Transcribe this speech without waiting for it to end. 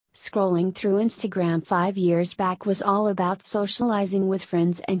Scrolling through Instagram 5 years back was all about socializing with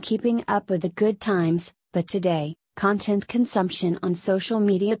friends and keeping up with the good times, but today, content consumption on social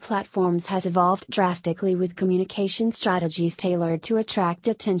media platforms has evolved drastically with communication strategies tailored to attract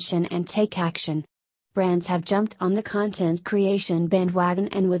attention and take action. Brands have jumped on the content creation bandwagon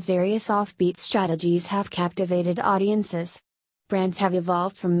and with various offbeat strategies have captivated audiences. Brands have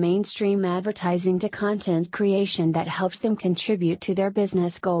evolved from mainstream advertising to content creation that helps them contribute to their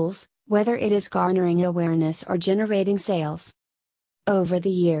business goals, whether it is garnering awareness or generating sales. Over the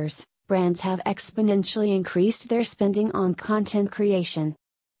years, brands have exponentially increased their spending on content creation.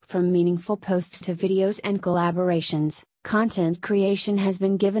 From meaningful posts to videos and collaborations, content creation has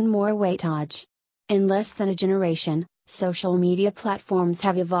been given more weightage. In less than a generation, social media platforms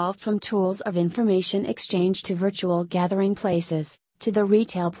have evolved from tools of information exchange to virtual gathering places, to the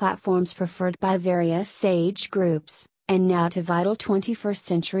retail platforms preferred by various age groups, and now to vital 21st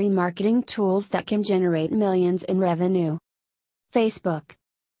century marketing tools that can generate millions in revenue. Facebook.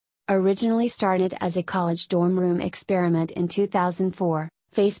 Originally started as a college dorm room experiment in 2004,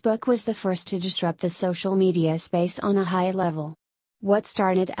 Facebook was the first to disrupt the social media space on a high level. What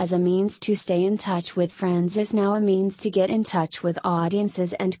started as a means to stay in touch with friends is now a means to get in touch with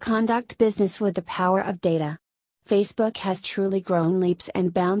audiences and conduct business with the power of data. Facebook has truly grown leaps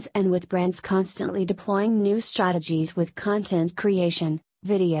and bounds, and with brands constantly deploying new strategies with content creation,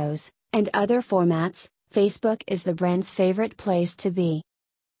 videos, and other formats, Facebook is the brand's favorite place to be.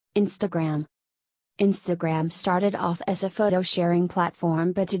 Instagram. Instagram started off as a photo sharing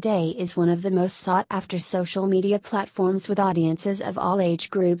platform but today is one of the most sought after social media platforms with audiences of all age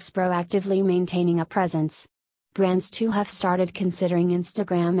groups proactively maintaining a presence. Brands too have started considering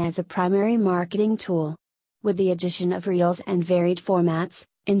Instagram as a primary marketing tool. With the addition of Reels and varied formats,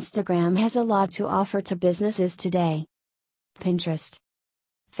 Instagram has a lot to offer to businesses today. Pinterest.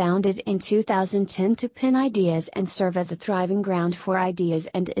 Founded in 2010 to pin ideas and serve as a thriving ground for ideas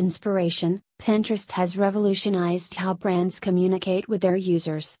and inspiration, Pinterest has revolutionized how brands communicate with their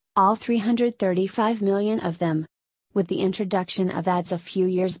users, all 335 million of them. With the introduction of ads a few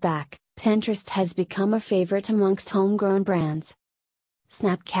years back, Pinterest has become a favorite amongst homegrown brands.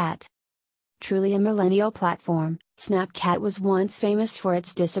 Snapchat. Truly a millennial platform, Snapchat was once famous for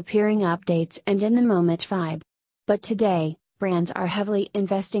its disappearing updates and in-the-moment vibe. But today, brands are heavily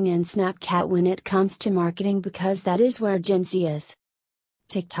investing in Snapchat when it comes to marketing because that is where Gen Z is.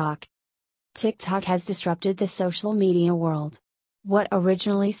 TikTok. TikTok has disrupted the social media world. What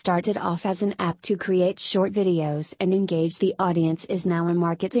originally started off as an app to create short videos and engage the audience is now a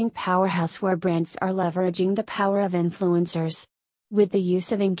marketing powerhouse where brands are leveraging the power of influencers. With the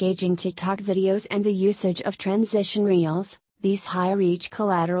use of engaging TikTok videos and the usage of transition reels, these high-reach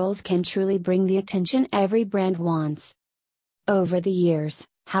collaterals can truly bring the attention every brand wants. Over the years,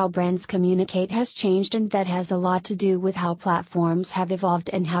 how brands communicate has changed, and that has a lot to do with how platforms have evolved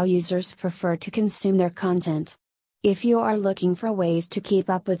and how users prefer to consume their content. If you are looking for ways to keep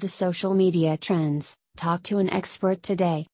up with the social media trends, talk to an expert today.